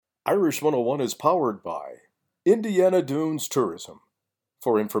Irish 101 is powered by Indiana Dunes Tourism.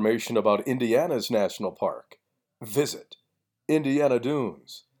 For information about Indiana's national park, visit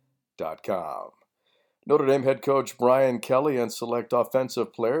indianadunes.com. Notre Dame head coach Brian Kelly and select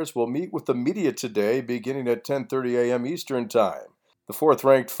offensive players will meet with the media today beginning at 10:30 a.m. Eastern Time. The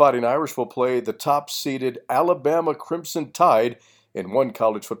fourth-ranked Fighting Irish will play the top-seeded Alabama Crimson Tide in one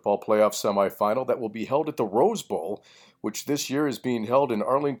college football playoff semifinal that will be held at the Rose Bowl, which this year is being held in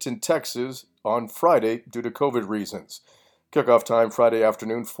Arlington, Texas on Friday due to COVID reasons. Kickoff time Friday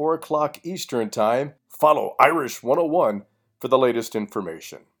afternoon, 4 o'clock Eastern Time. Follow Irish 101 for the latest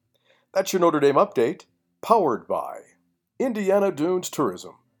information. That's your Notre Dame update, powered by Indiana Dunes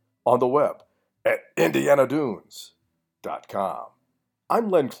Tourism on the web at indianadunes.com. I'm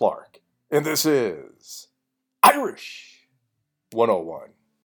Len Clark, and this is Irish 101.